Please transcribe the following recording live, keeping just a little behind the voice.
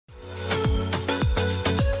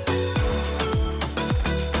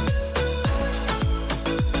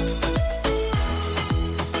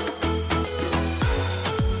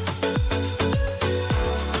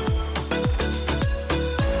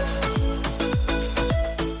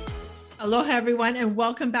Aloha, everyone, and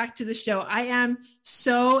welcome back to the show. I am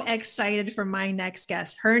so excited for my next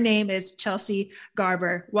guest. Her name is Chelsea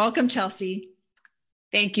Garber. Welcome, Chelsea.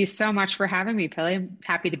 Thank you so much for having me, Pili. I'm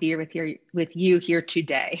happy to be here with you here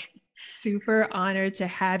today. Super honored to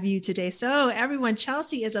have you today. So, everyone,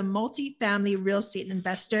 Chelsea is a multifamily real estate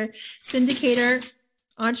investor, syndicator,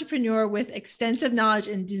 entrepreneur with extensive knowledge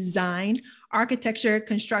in design, architecture,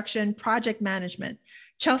 construction, project management.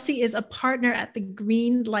 Chelsea is a partner at the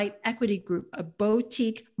Green Light Equity Group, a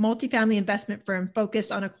boutique multifamily investment firm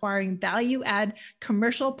focused on acquiring value-add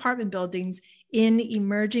commercial apartment buildings in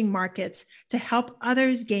emerging markets to help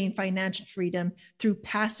others gain financial freedom through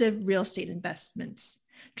passive real estate investments.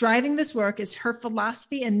 Driving this work is her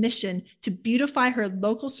philosophy and mission to beautify her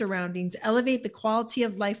local surroundings, elevate the quality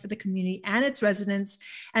of life for the community and its residents,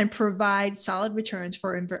 and provide solid returns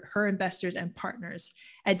for her investors and partners.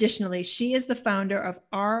 Additionally, she is the founder of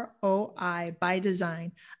ROI by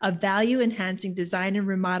Design, a value-enhancing design and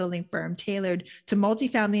remodeling firm tailored to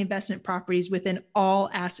multifamily investment properties within all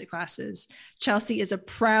asset classes. Chelsea is a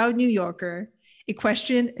proud New Yorker,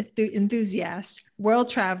 equestrian enthusiast, world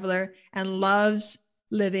traveler, and loves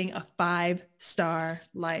living a 5-star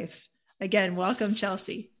life. Again, welcome,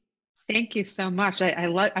 Chelsea. Thank you so much. I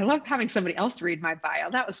love having somebody else read my bio.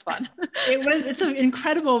 That was fun. It's an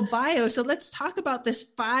incredible bio. So let's talk about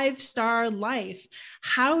this 5-star life.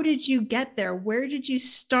 How did you get there? Where did you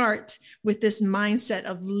start with this mindset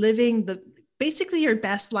of living basically your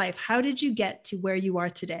best life? How did you get to where you are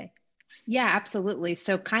today? Yeah, absolutely.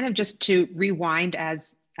 So kind of just to rewind,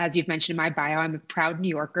 as you've mentioned in my bio, I'm a proud New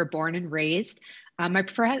Yorker, born and raised. My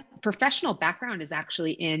professional background is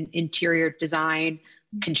actually in interior design,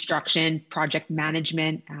 construction, project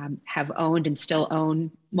management, have owned and still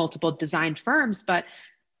own multiple design firms. But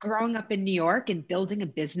growing up in New York and building a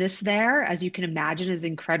business there, as you can imagine, is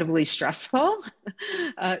incredibly stressful.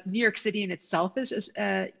 New York City in itself there's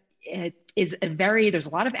a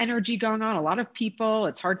lot of energy going on, a lot of people.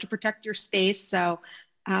 It's hard to protect your space. So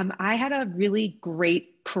I had a really great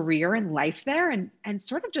career and life there, and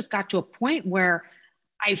sort of just got to a point where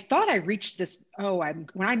I thought I reached this,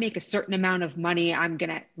 when I make a certain amount of money, I'm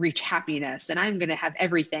going to reach happiness and I'm going to have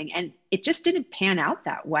everything. And it just didn't pan out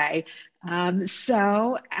that way.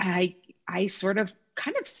 So I sort of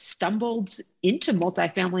kind of stumbled into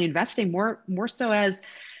multifamily investing more so as,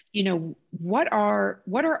 what are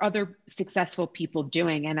other successful people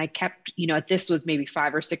doing? And I kept, this was maybe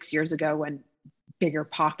 5 or 6 years ago when Bigger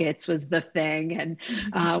Pockets was the thing,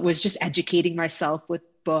 and was just educating myself with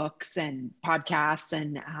books and podcasts.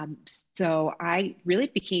 And so I really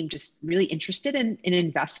became just really interested in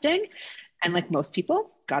investing. And like most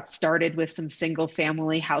people, got started with some single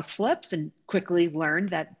family house flips and quickly learned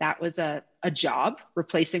that was a job,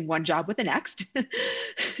 replacing one job with the next.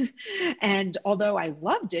 And although I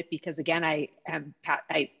loved it, because again,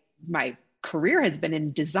 my career has been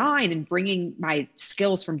in design and bringing my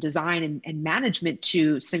skills from design and management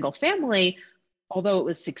to single family, although it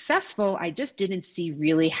was successful, I just didn't see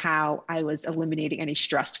really how I was eliminating any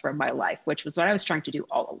stress from my life, which was what I was trying to do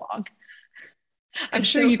all along. I'm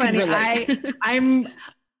sure you can relate.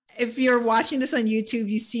 If you're watching this on YouTube,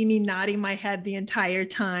 you see me nodding my head the entire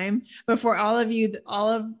time. But for all of you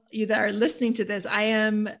that are listening to this, I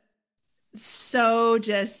am so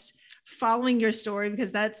just following your story,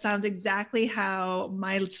 because that sounds exactly how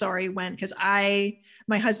my story went. Because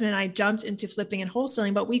my husband and I jumped into flipping and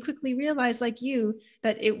wholesaling, but we quickly realized, like you,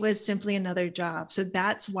 that it was simply another job. So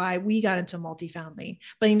that's why we got into multifamily.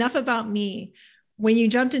 But enough about me. When you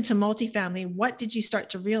jumped into multifamily, what did you start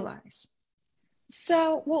to realize?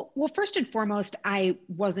 So, well, first and foremost, I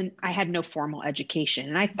had no formal education.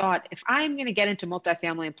 And I thought, if I'm going to get into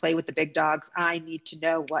multifamily and play with the big dogs, I need to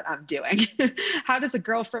know what I'm doing. How does a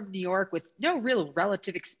girl from New York with no real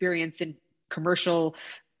relative experience in commercial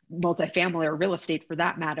multifamily or real estate for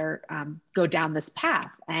that matter, go down this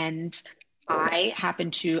path? And I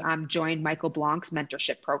happened to join Michael Blanc's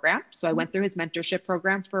mentorship program. So I went through his mentorship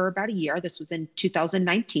program for about a year. This was in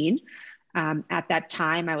 2019. At that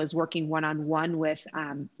time, I was working one-on-one with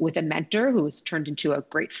a mentor who was turned into a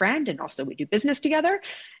great friend, and also we do business together.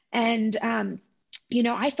 And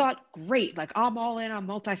I thought, great, like I'm all in on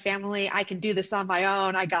multifamily. I can do this on my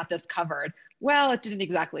own. I got this covered. Well, it didn't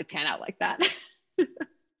exactly pan out like that.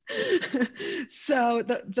 So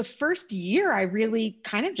the first year, I really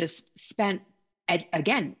kind of just spent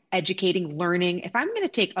educating, learning. If I'm going to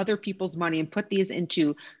take other people's money and put these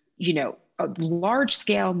into, large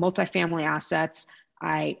scale multifamily assets,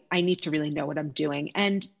 I need to really know what I'm doing.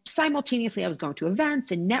 And simultaneously, I was going to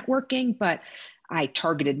events and networking, but I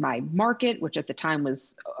targeted my market, which at the time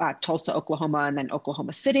was Tulsa, Oklahoma, and then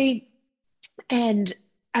Oklahoma City. And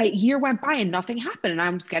a year went by and nothing happened, and I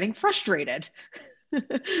was getting frustrated.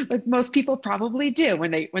 Like most people probably do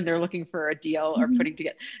when they're looking for a deal or Mhm. putting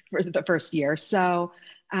together for the first year. So,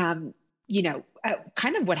 kind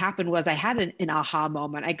of what happened was I had an aha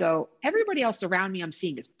moment. I go, everybody else around me I'm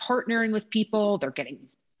seeing is partnering with people. They're getting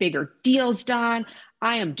these bigger deals done.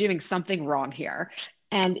 I am doing something wrong here.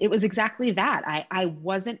 And it was exactly that. I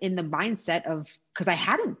wasn't in the mindset of, because I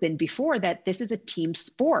hadn't been before, that this is a team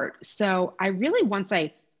sport. So I really, once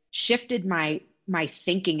I shifted my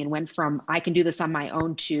thinking and went from I can do this on my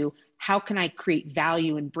own to how can I create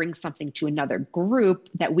value and bring something to another group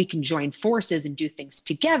that we can join forces and do things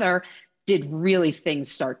together, did really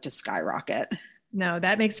things start to skyrocket. No,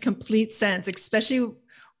 that makes complete sense, especially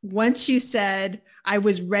once you said, I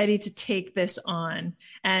was ready to take this on.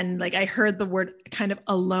 And like I heard the word kind of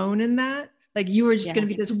alone in that. Like you were just Yeah. going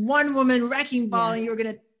to be this one woman wrecking ball Yeah. and you were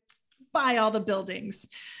going to buy all the buildings,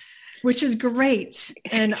 which is great.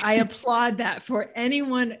 And I applaud that for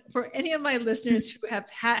anyone, for any of my listeners who have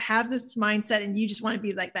this mindset and you just want to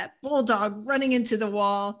be like that bulldog running into the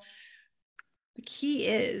wall. The key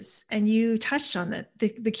is, and you touched on that,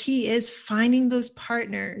 the key is finding those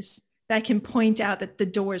partners that can point out that the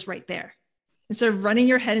door is right there. Instead of running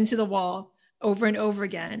your head into the wall over and over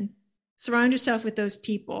again, surround yourself with those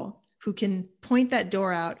people who can point that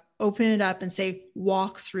door out, open it up and say,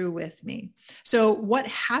 walk through with me. So what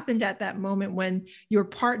happened at that moment when your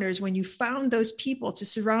partners, when you found those people to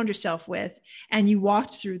surround yourself with and you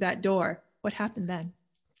walked through that door, what happened then?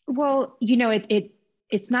 Well,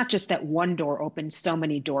 it's not just that one door opens, so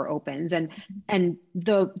many door opens. And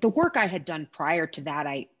the work I had done prior to that,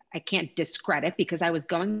 I can't discredit, because I was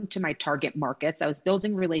going to my target markets. I was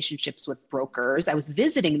building relationships with brokers. I was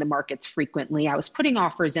visiting the markets frequently. I was putting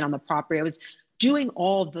offers in on the property. I was doing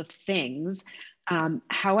all the things.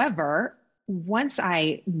 However, once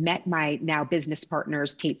I met my now business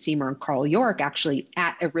partners, Tate Seymour and Carl York, actually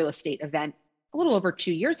at a real estate event a little over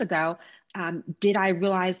 2 years ago, did I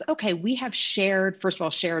realize, okay, we have first of all,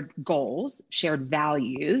 shared goals, shared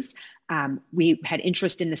values. We had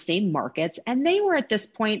interest in the same markets, and they were at this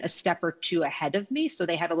point a step or two ahead of me. So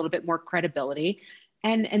they had a little bit more credibility.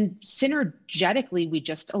 And synergetically, we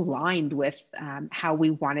just aligned with how we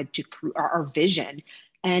wanted to our vision.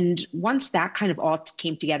 And once that kind of all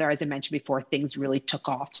came together, as I mentioned before, things really took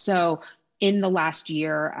off. So in the last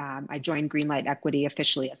year, I joined Greenlight Equity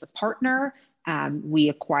officially as a partner. We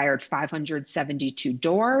acquired 572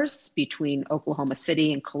 doors between Oklahoma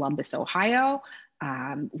City and Columbus, Ohio.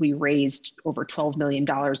 We raised over $12 million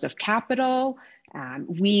of capital.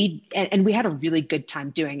 We had a really good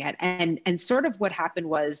time doing it. And sort of what happened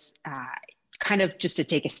was kind of just to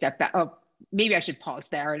take a step back. Oh, maybe I should pause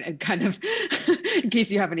there and kind of in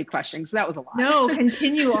case you have any questions. So that was a lot. No,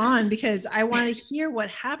 continue on, because I want to hear what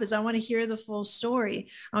happens. I want to hear the full story.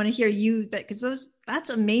 I want to hear you because that's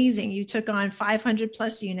amazing. You took on 500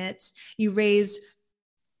 plus units. You raised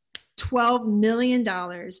 $12 million.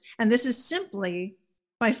 And this is simply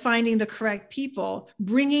by finding the correct people,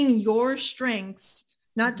 bringing your strengths,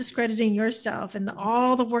 not discrediting yourself and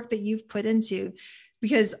all the work that you've put into.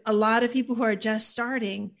 Because a lot of people who are just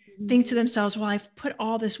starting think to themselves, well, I've put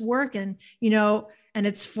all this work in, and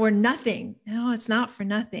it's for nothing. No, it's not for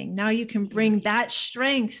nothing. Now you can bring that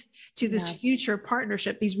strength to this future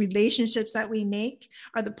partnership. These relationships that we make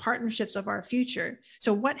are the partnerships of our future.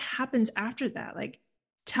 So what happens after that?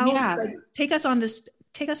 Take us on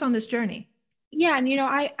this journey. Yeah. And,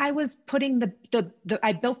 I was putting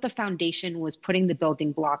I built the foundation, was putting the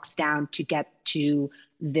building blocks down to get to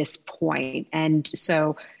this point. And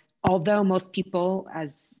so, although most people,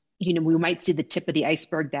 we might see the tip of the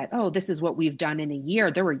iceberg that, oh, this is what we've done in a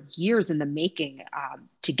year. There were years in the making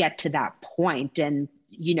to get to that point. And,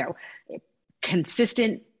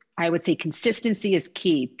 I would say consistency is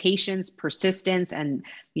key. Patience, persistence, and,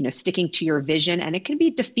 sticking to your vision. And it can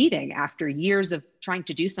be defeating after years of trying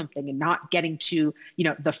to do something and not getting to,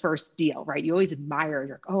 the first deal, right? You always admire,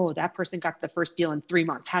 you're like, oh, that person got the first deal in 3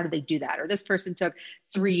 months. How did they do that? Or this person took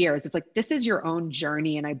 3 years. It's like, this is your own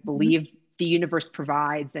journey. And I believe the universe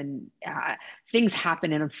provides, and things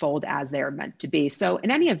happen and unfold as they are meant to be. So in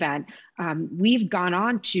any event, we've gone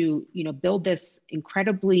on to, build this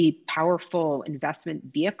incredibly powerful investment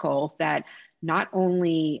vehicle that not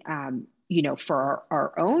only, for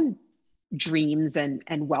our own dreams and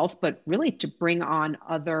wealth, but really to bring on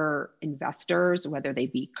other investors, whether they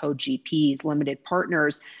be co-GPs, limited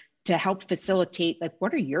partners, to help facilitate, like,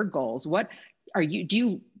 what are your goals? Do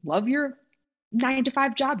you love your 9 to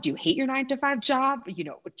 5 job? Do you hate your 9 to 5 job?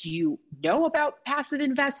 Do you know about passive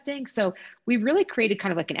investing? So we've really created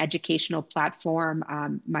kind of like an educational platform.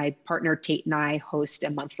 My partner Tate and I host a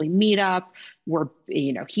monthly meetup.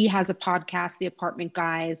 He has a podcast, The Apartment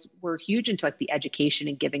Guys. We're huge into like the education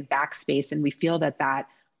and giving back space, and we feel that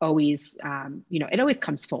always, it always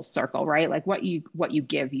comes full circle, right? Like what you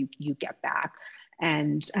give, you get back,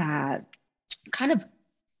 and kind of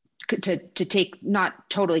to take, not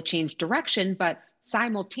totally change direction, but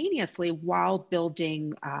simultaneously while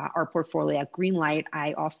building our portfolio at Greenlight,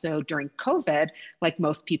 I also during COVID, like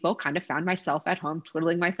most people, kind of found myself at home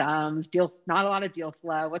twiddling my thumbs, not a lot of deal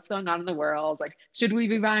flow. What's going on in the world? Like, should we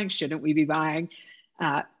be buying? Shouldn't we be buying?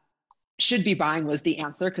 Should be buying was the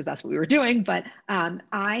answer because that's what we were doing. But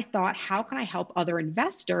I thought, how can I help other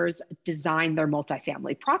investors design their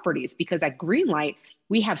multifamily properties? Because at Greenlight,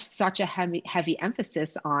 we have such a heavy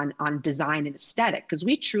emphasis on design and aesthetic, because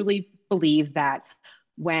we truly believe that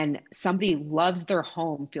when somebody loves their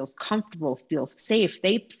home, feels comfortable, feels safe,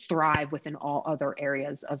 they thrive within all other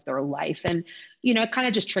areas of their life. And, it kind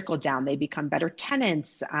of just trickled down. They become better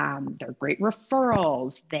tenants. They're great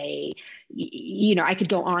referrals. I could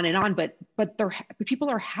go on and on, but people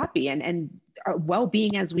are happy, and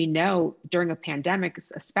well-being, as we know, during a pandemic,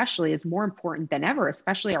 especially, is more important than ever,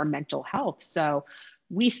 especially our mental health. So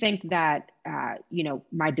we think that,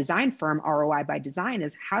 my design firm, ROI by Design,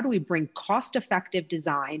 is how do we bring cost-effective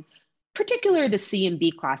design, particularly to C and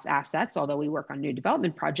B class assets, although we work on new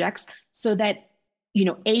development projects, so that,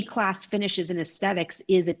 A-class finishes and aesthetics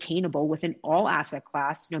is attainable within all asset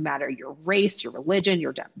class, no matter your race, your religion,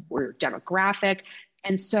 your demographic.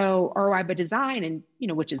 And so ROI by Design, and,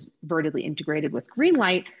 which is vertically integrated with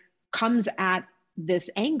Greenlight, comes at this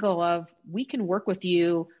angle of, we can work with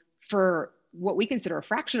you for what we consider a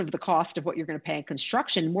fraction of the cost of what you're going to pay in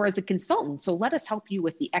construction, more as a consultant. So let us help you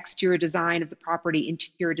with the exterior design of the property,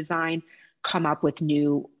 interior design, come up with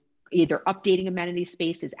new, either updating amenity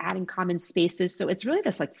spaces, adding common spaces. So it's really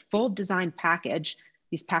this like full design package.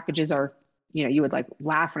 These packages are, you would like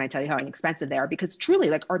laugh when I tell you how inexpensive they are, because truly,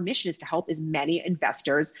 like, our mission is to help as many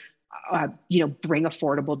investors bring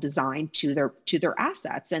affordable design to their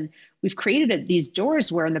assets. And we've created these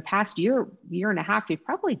doors where in the past year and a half, we've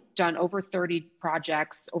probably done over 30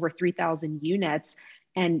 projects, over 3,000 units,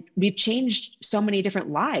 and we've changed so many different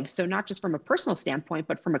lives. So not just from a personal standpoint,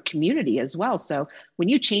 but from a community as well. So when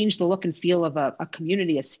you change the look and feel of a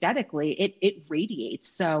community aesthetically, it radiates.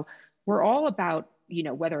 So we're all about,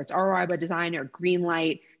 whether it's ROI by Design or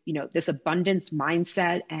Greenlight, this abundance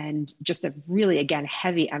mindset, and just a really, again,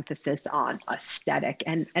 heavy emphasis on aesthetic.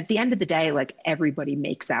 And at the end of the day, like, everybody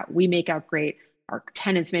makes out. We make out great. Our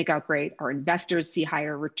tenants make out great. Our investors see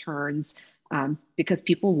higher returns because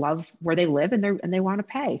people love where they live and they want to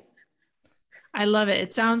pay. I love it.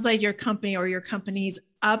 It sounds like your company or your companies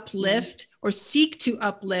uplift or seek to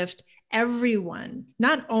uplift everyone,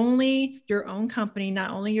 not only your own company,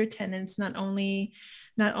 not only your tenants, not only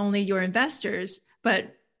your investors,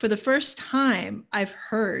 but for the first time, I've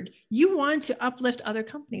heard you want to uplift other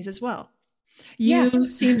companies as well. You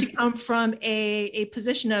seem to come from a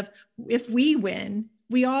position of, if we win,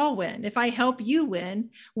 we all win. If I help you win,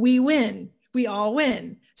 we all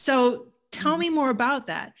win. So tell me more about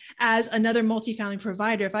that. As another multifamily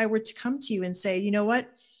provider, if I were to come to you and say, you know what,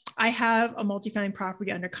 I have a multifamily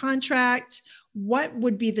property under contract, what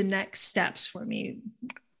would be the next steps for me?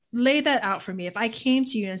 Lay that out for me. If I came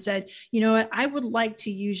to you and said, you know what, I would like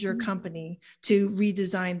to use your company to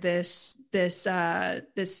redesign this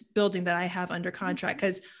building that I have under contract,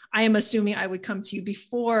 because I am assuming I would come to you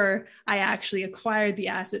before I actually acquired the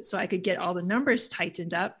asset so I could get all the numbers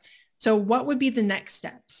tightened up. So what would be the next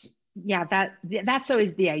steps? Yeah, that's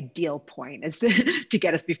always the ideal point, is to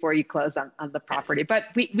get us before you close on the property. Yes.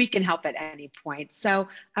 But we can help at any point. So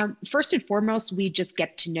first and foremost, we just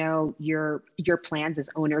get to know your plans as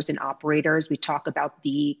owners and operators. We talk about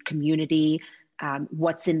the community,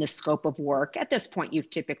 what's in the scope of work. At this point, you've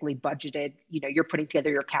typically budgeted, you're putting together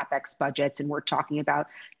your CapEx budgets, and we're talking about,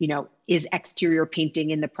 is exterior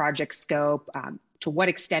painting in the project scope? To what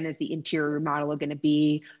extent is the interior remodel going to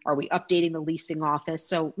be? Are we updating the leasing office?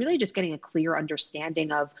 So really just getting a clear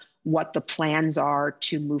understanding of what the plans are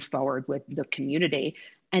to move forward with the community.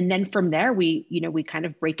 And then from there, we kind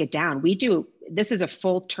of break it down. This is a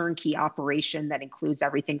full turnkey operation that includes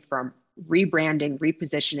everything from rebranding,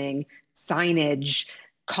 repositioning, signage,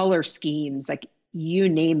 color schemes, like you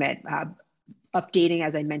name it. Updating,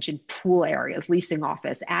 as I mentioned, pool areas, leasing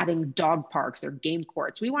office, adding dog parks or game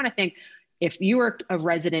courts. We want to think, if you were a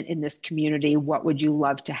resident in this community, what would you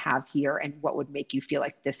love to have here? And what would make you feel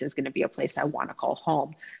like this is going to be a place I want to call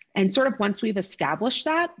home? And sort of once we've established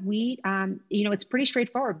that, it's pretty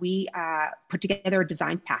straightforward. We put together a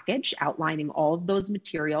design package outlining all of those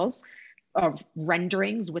materials of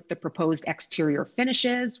renderings with the proposed exterior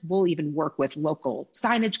finishes. We'll even work with local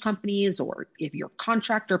signage companies, or if you're a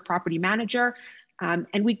contractor, property manager.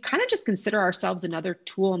 And we kind of just consider ourselves another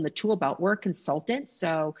tool in the tool belt. We're a consultant,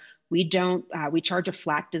 so we charge a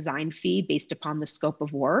flat design fee based upon the scope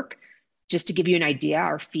of work. Just to give you an idea,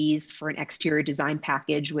 our fees for an exterior design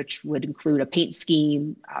package, which would include a paint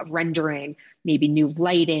scheme, rendering, maybe new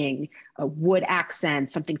lighting, a wood accent,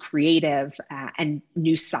 something creative, and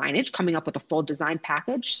new signage, coming up with a full design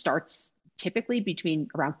package starts typically between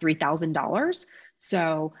around $3,000.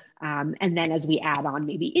 So, and then as we add on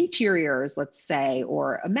maybe interiors, let's say,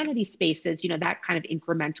 or amenity spaces, that kind of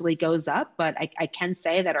incrementally goes up. But I can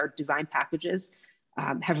say that our design packages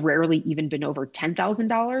have rarely even been over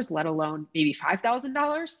 $10,000, let alone maybe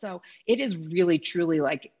 $5,000. So it is really, truly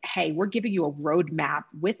like, hey, we're giving you a roadmap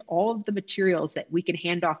with all of the materials that we can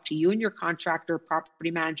hand off to you and your contractor, property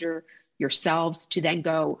manager, yourselves to then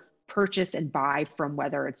go purchase and buy from,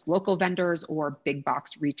 whether it's local vendors or big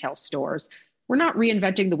box retail stores. We're not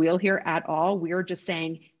reinventing the wheel here at all. We're just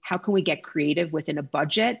saying, how can we get creative within a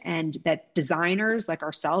budget, and that designers like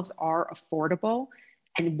ourselves are affordable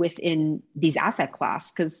and within these asset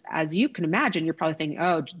class? Because as you can imagine, you're probably thinking,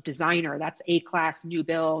 oh, designer, that's A-class new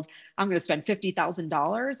build, I'm going to spend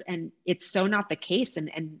 $50,000. And it's so not the case.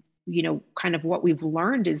 And kind of what we've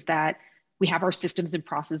learned is that we have our systems and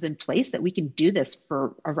processes in place that we can do this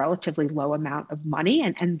for a relatively low amount of money.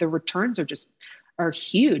 And the returns are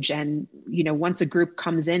huge. And, once a group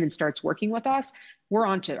comes in and starts working with us, we're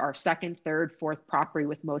on to our second, third, fourth property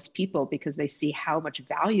with most people, because they see how much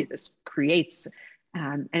value this creates.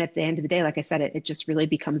 And at the end of the day, like I said, it just really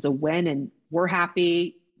becomes a win, and we're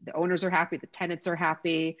happy. The owners are happy. The tenants are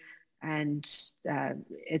happy. And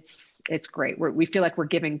it's great. We feel like we're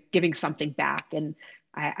giving something back. And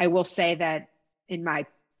I will say that in my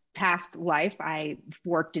past life, I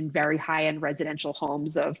worked in very high-end residential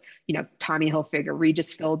homes of, Tommy Hilfiger,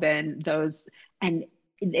 Regis Philbin, those, and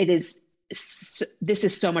this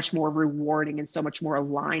is so much more rewarding and so much more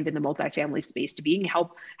aligned in the multifamily space to being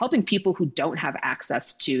helping people who don't have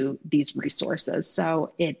access to these resources.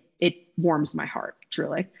 So it warms my heart,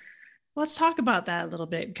 truly. Let's talk about that a little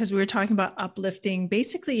bit, because we were talking about uplifting.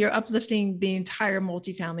 Basically, you're uplifting the entire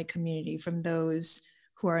multifamily community, from those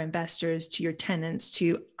who are investors to your tenants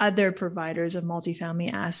to other providers of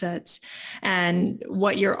multifamily assets. And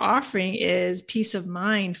what you're offering is peace of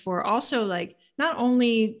mind for also, like, not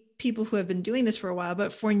only people who have been doing this for a while,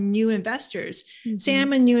 but for new investors. Mm-hmm. Say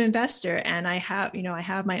I'm a new investor and I have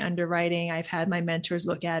my underwriting, I've had my mentors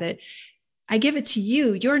look at it. I give it to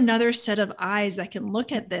you. You're another set of eyes that can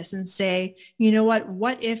look at this and say, you know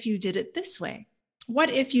what if you did it this way?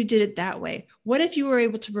 What if you did it that way? What if you were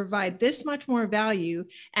able to provide this much more value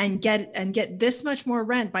and get this much more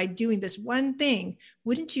rent by doing this one thing?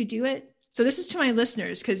 Wouldn't you do it? So this is to my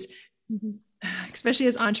listeners, because especially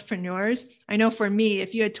as entrepreneurs, I know for me,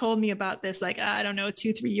 if you had told me about this, like, I don't know,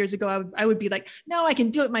 2-3 years ago, I would be like, no, I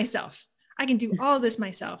can do it myself. I can do all of this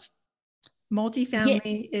myself.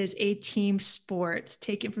 Multifamily is a team sport.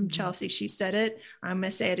 Take it from Chelsea. She said it. I'm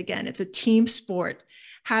going to say it again. It's a team sport.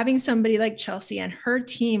 Having somebody like Chelsea and her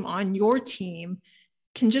team on your team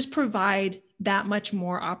can just provide that much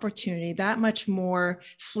more opportunity, that much more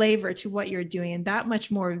flavor to what you're doing, and that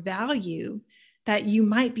much more value, that you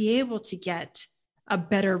might be able to get a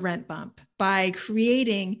better rent bump by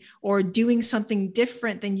creating or doing something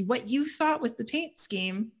different than what you thought with the paint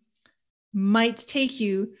scheme might take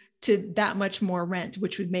you to that much more rent,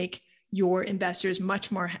 which would make your investors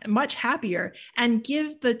much happier and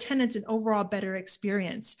give the tenants an overall better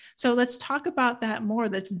experience. So let's talk about that more.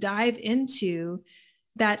 Let's dive into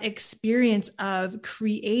that experience of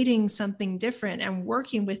creating something different and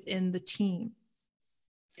working within the team.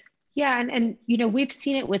 Yeah. And we've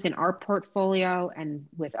seen it within our portfolio and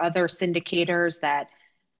with other syndicators that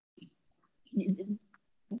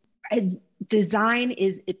design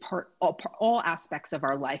is a part, all aspects of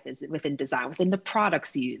our life is within design, within the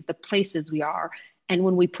products used, the places we are. And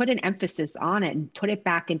when we put an emphasis on it and put it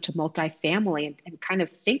back into multifamily and kind of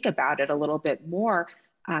think about it a little bit more,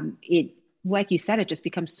 it, like you said, it just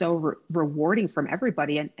becomes so rewarding from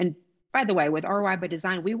everybody. And by the way, with ROI by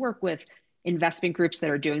Design, we work with investment groups that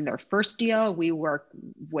are doing their first deal. We work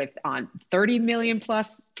on 30 million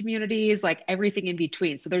plus communities, like everything in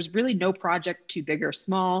between. So there's really no project too big or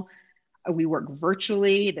small. We work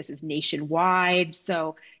virtually. This is nationwide.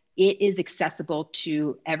 So it is accessible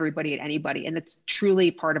to everybody and anybody. And it's truly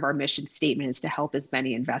part of our mission statement is to help as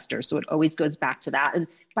many investors. So it always goes back to that. And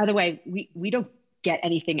by the way, we don't get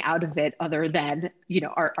anything out of it other than,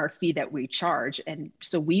 our fee that we charge. And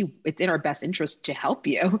so it's in our best interest to help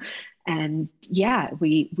you. And yeah,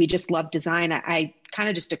 we just love design. I kind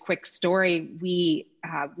of, just a quick story.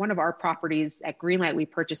 One of our properties at Greenlight we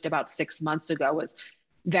purchased about 6 months ago was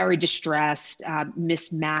very distressed,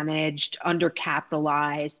 mismanaged,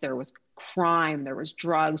 undercapitalized. There was crime, there was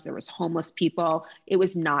drugs, there was homeless people. It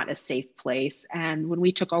was not a safe place. And when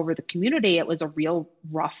we took over the community, it was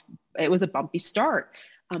a bumpy start.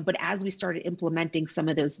 But as we started implementing some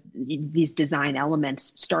of these design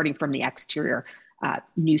elements, starting from the exterior,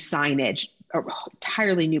 new signage, a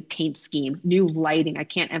entirely new paint scheme, new lighting. I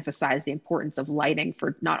can't emphasize the importance of lighting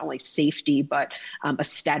for not only safety, but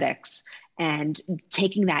aesthetics. And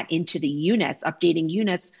taking that into the units, updating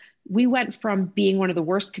units, we went from being one of the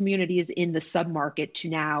worst communities in the submarket to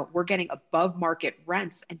now we're getting above market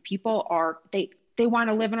rents, and people they want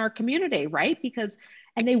to live in our community, right?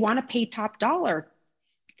 And they want to pay top dollar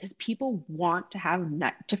because people want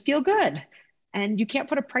to feel good, and you can't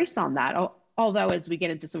put a price on that. Although as we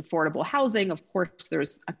get into some affordable housing, of course,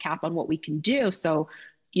 there's a cap on what we can do. So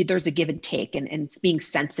there's a give and take, and it's being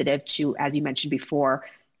sensitive to, as you mentioned before,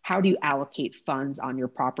 how do you allocate funds on your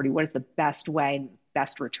property? What is the best way and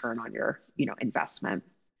best return on your, investment?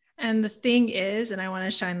 And the thing is, and I want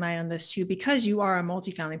to shine light on this too, because you are a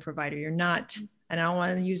multifamily provider, you're not, and I don't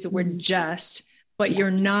want to use the word just, but you're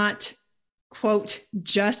not, quote,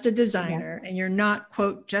 just a designer, and you're not,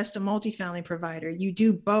 quote, just a multifamily provider. You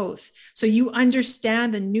do both. So you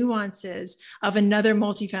understand the nuances of another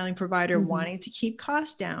multifamily provider wanting to keep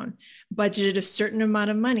costs down, budgeted a certain amount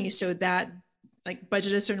of money so that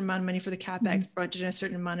budget a certain amount of money for the CapEx, budget a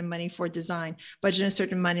certain amount of money for design, budget a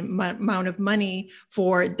certain amount of money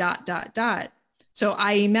for ... So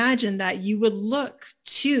I imagine that you would look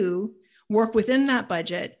to work within that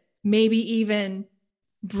budget, maybe even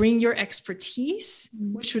bring your expertise,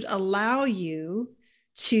 which would allow you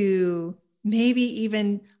to maybe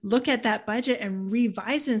even look at that budget and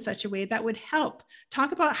revise it in such a way that would help.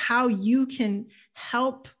 Talk about how you can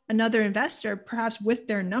help another investor, perhaps with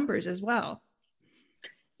their numbers as well.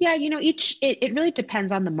 Yeah, it really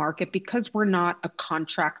depends on the market, because we're not a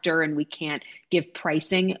contractor and we can't give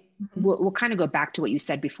pricing. We'll kind of go back to what you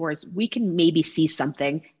said before, is we can maybe see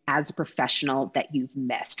something as a professional that you've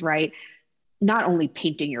missed, right? Not only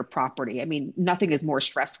painting your property. I mean, nothing is more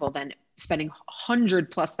stressful than spending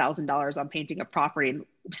 $100,000+ on painting a property and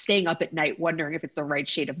staying up at night wondering if it's the right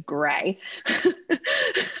shade of gray.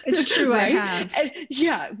 It's true, right? I have. And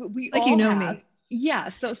yeah, we all have. Me. Yeah,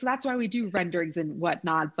 so that's why we do renderings and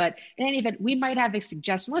whatnot. But in any event, we might have a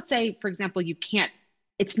suggestion. Let's say, for example,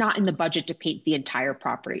 it's not in the budget to paint the entire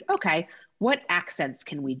property. Okay, what accents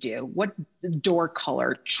can we do? What door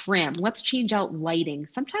color, trim? Let's change out lighting.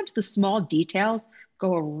 Sometimes the small details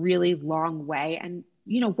go a really long way. And,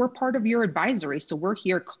 we're part of your advisory. So we're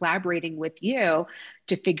here collaborating with you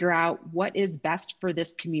to figure out what is best for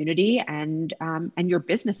this community and your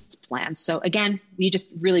business plan. So again, we just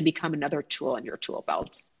really become another tool in your tool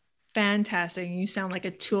belt. Fantastic. You sound like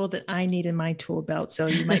a tool that I need in my tool belt. So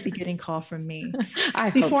you might be getting a call from me.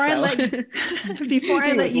 Before I let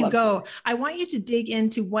you go, I want you to dig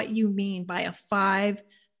into what you mean by a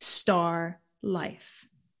 5-star life.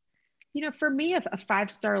 For me, a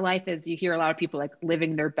 5-star life is, you hear a lot of people like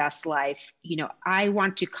living their best life. I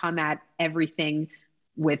want to come at everything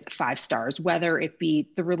with 5 stars, whether it be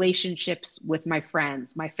the relationships with my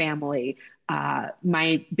friends, my family,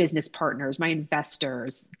 my business partners, my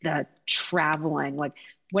investors, the traveling, like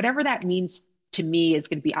whatever that means to me is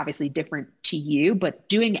going to be obviously different to you, but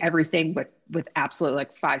doing everything with absolute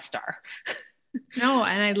 5-star. No,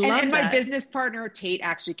 and I love and that. My business partner, Tate,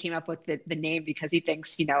 actually came up with the name because he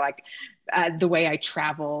thinks, the way I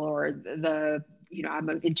travel, or I'm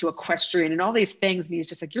into equestrian and all these things. And he's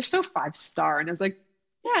just like, you're so 5-star. And I was like,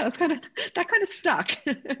 yeah, that kind of stuck.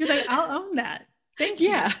 You're like, I'll own that. Thank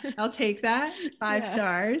you. Yeah. I'll take that. 5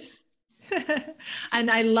 stars. And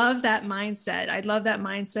I love that mindset. I love that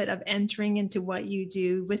mindset of entering into what you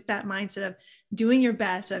do with that mindset of doing your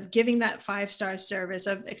best, of giving that 5-star service,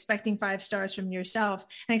 of expecting 5 stars from yourself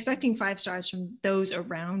and expecting 5 stars from those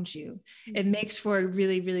around you. It makes for a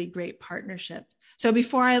really, really great partnership. So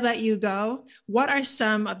before I let you go, what are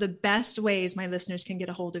some of the best ways my listeners can get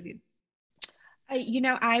a hold of you?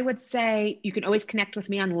 I would say you can always connect with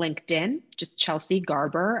me on LinkedIn, just Chelsea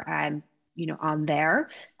Garber. I'm, on there.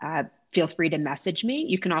 Feel free to message me.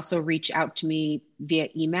 You can also reach out to me via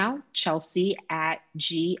email,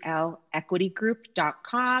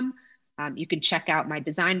 chelsea@glequitygroup.com. You can check out my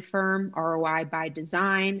design firm, ROI by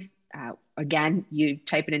Design. Again, you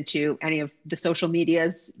type it into any of the social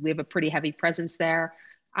medias. We have a pretty heavy presence there.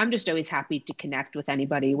 I'm just always happy to connect with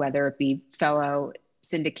anybody, whether it be fellow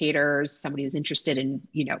syndicators, somebody who's interested in,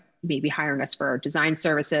 maybe hiring us for our design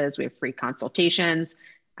services. We have free consultations,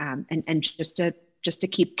 and just to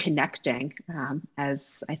keep connecting,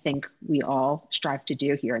 as I think we all strive to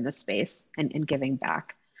do here in this space, and giving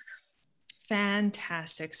back.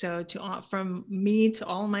 Fantastic. So from me to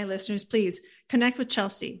all my listeners, please connect with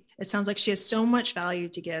Chelsea. It sounds like she has so much value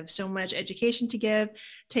to give, so much education to give.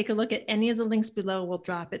 Take a look at any of the links below. We'll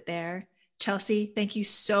drop it there. Chelsea, thank you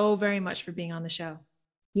so very much for being on the show.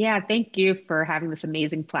 Yeah, thank you for having this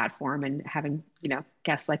amazing platform and having,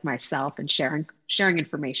 guests like myself and sharing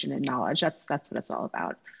information and knowledge. That's what it's all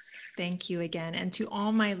about. Thank you again. And to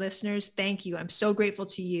all my listeners, thank you. I'm so grateful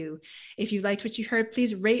to you. If you liked what you heard,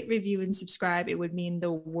 please rate, review, and subscribe. It would mean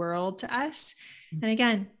the world to us. And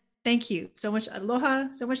again, thank you. So much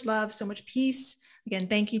aloha, so much love, so much peace. Again,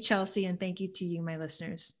 thank you, Chelsea. And thank you to you, my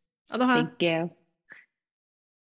listeners. Aloha. Thank you.